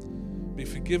live, be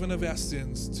forgiven of our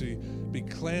sins, to be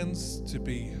cleansed, to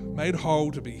be made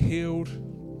whole, to be healed.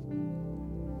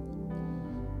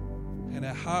 And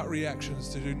our heart reaction is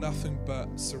to do nothing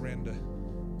but surrender.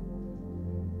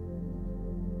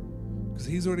 Because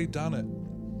He's already done it.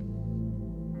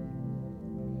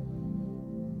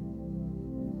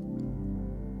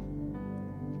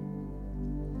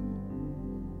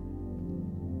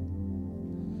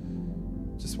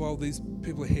 Just while these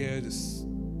people are here, just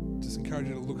encourage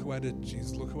you to look away to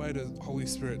Jesus, look away to the Holy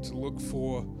Spirit, to look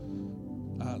for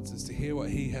answers, to hear what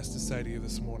He has to say to you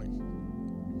this morning.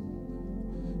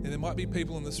 And there might be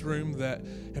people in this room that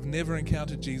have never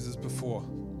encountered Jesus before,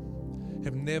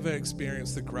 have never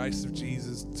experienced the grace of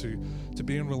Jesus to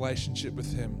be in relationship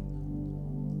with Him.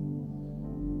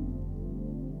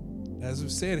 As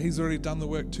we've said, He's already done the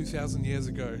work 2,000 years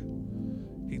ago.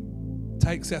 He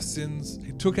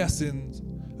took our sins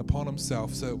upon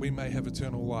Himself so that we may have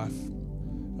eternal life.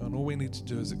 And all we need to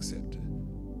do is accept it.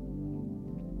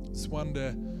 Just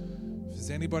wonder if there's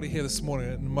anybody here this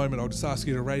morning. In a moment, I'll just ask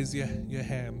you to raise your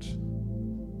hand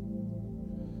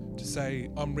to say,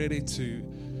 I'm ready to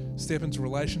step into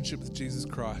relationship with Jesus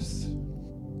Christ.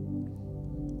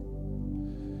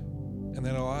 And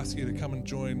then I'll ask you to come and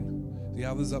join the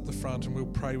others up the front and we'll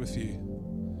pray with you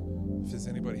if there's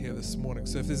anybody here this morning.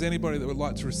 So if there's anybody that would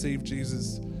like to receive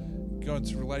Jesus, go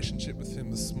into relationship with Him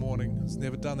this morning, has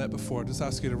never done that before, I just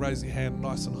ask you to raise your hand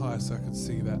nice and high so I can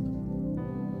see that.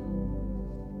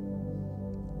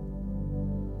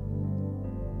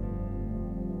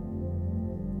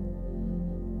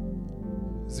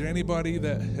 Is there anybody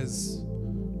that has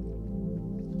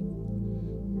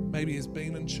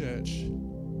been in church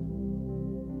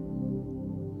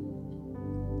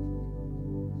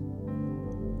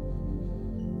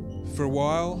for a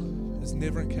while, has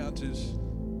never encountered,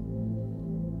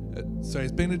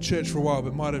 he's been in church for a while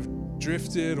but might have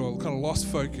drifted or kind of lost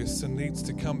focus and needs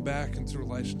to come back into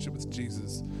relationship with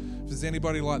Jesus? If there's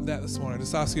anybody like that this morning, I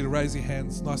just ask you to raise your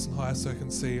hands nice and high so I can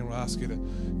see, and we'll ask you to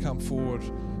come forward,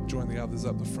 join the others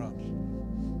up the front.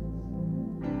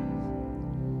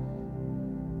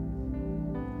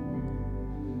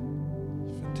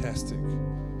 Fantastic.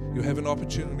 You'll have an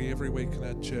opportunity every week in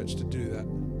our church to do that,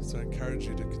 so I encourage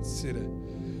you to consider.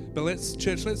 But let's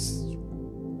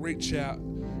reach out.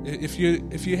 If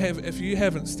you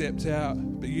haven't stepped out,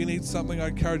 but you need something, I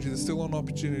encourage you. There's still an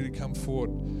opportunity to come forward.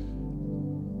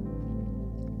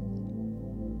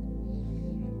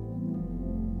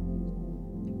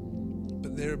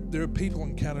 But there are people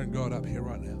encountering God up here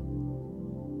right now.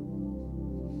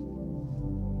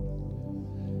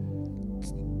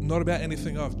 It's not about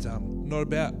anything I've done. Not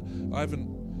about I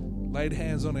haven't laid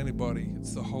hands on anybody.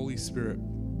 It's the Holy Spirit.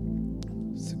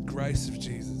 It's the grace of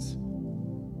Jesus.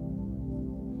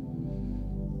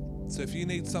 So if you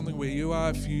need something where you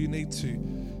are, if you need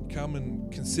to come and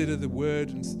consider the Word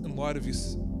in light of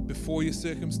before your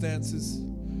circumstances,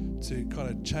 to kind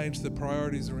of change the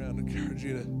priorities around, I encourage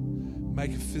you to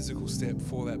make a physical step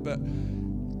for that. But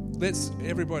let's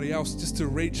everybody else just to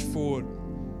reach forward.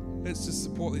 Let's just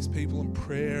support these people in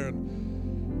prayer,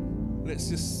 and let's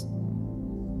just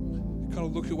kind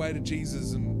of look away to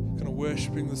Jesus and kind of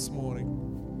worship Him this morning.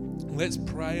 And let's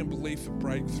pray and believe for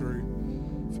breakthrough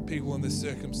for people in their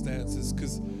circumstances,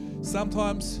 because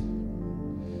sometimes,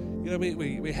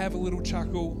 we have a little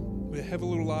chuckle, we have a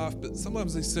little laugh, but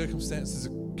sometimes these circumstances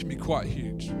can be quite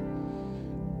huge.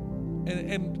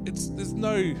 And there's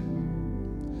no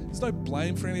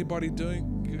blame for anybody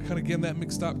kind of getting that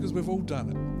mixed up, because we've all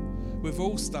done it. We've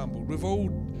all stumbled.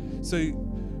 So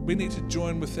we need to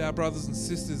join with our brothers and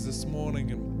sisters this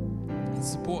morning and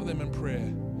support them in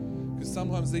prayer, because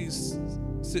sometimes these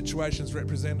situations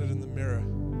represented in the mirror,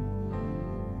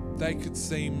 they could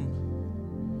seem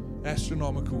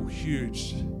astronomical,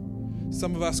 huge.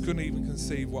 Some of us couldn't even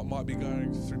conceive what might be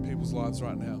going through people's lives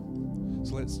right now.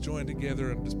 So let's join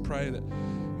together and just pray that,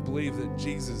 and believe that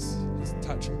Jesus is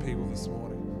touching people this morning.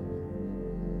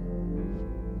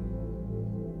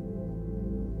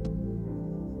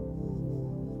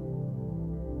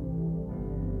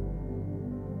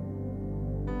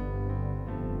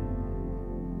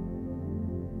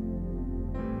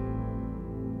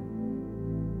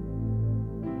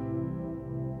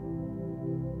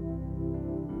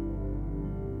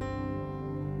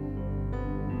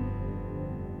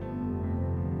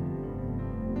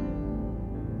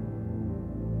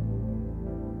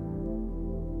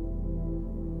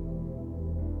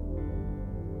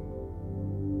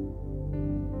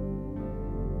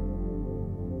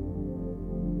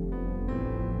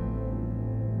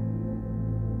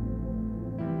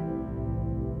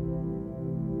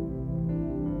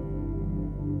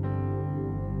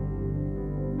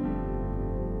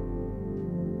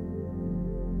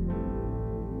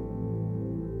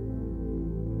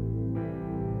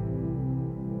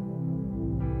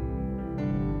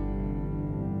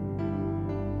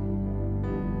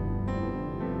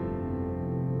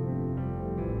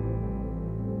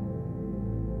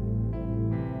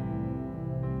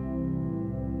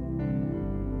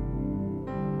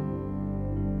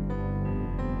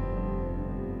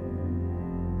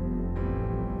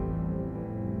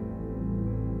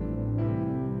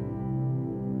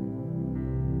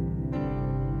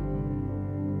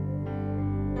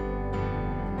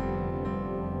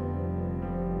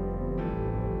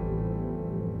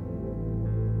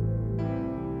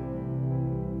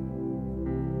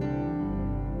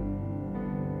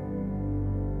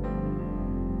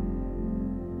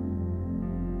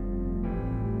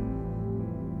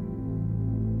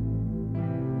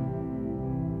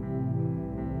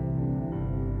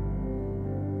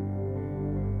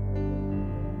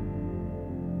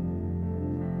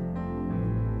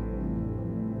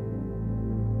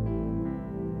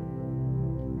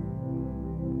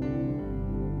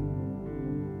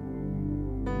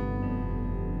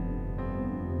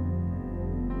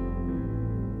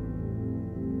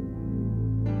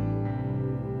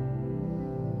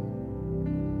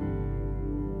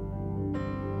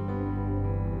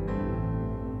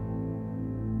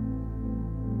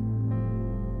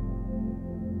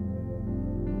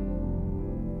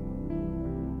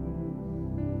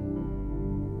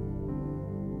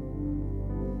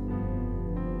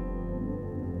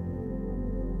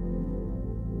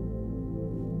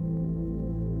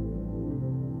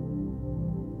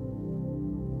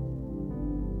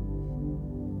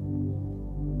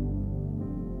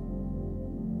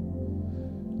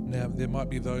 Now, there might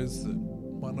be those that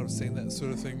might not have seen that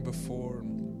sort of thing before.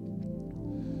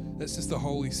 And that's just the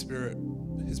Holy Spirit.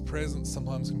 His presence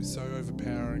sometimes can be so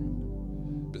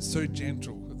overpowering, but so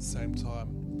gentle at the same time.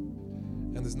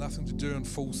 And there's nothing to do in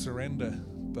full surrender,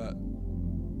 but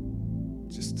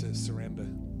just to surrender.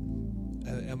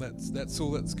 And that's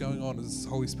all that's going on, is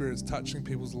Holy Spirit is touching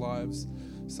people's lives.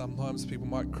 Sometimes people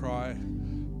might cry,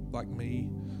 like me.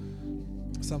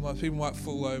 Sometimes people might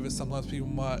fall over. Sometimes people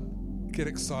might get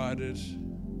excited.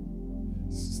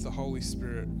 It's just the Holy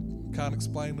Spirit. Can't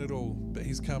explain it all, but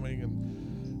He's coming,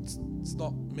 and it's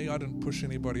not me. I didn't push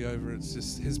anybody over. It's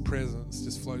just His presence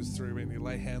just flows through when you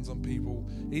lay hands on people.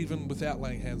 Even without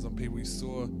laying hands on people, you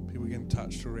saw people getting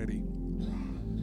touched already.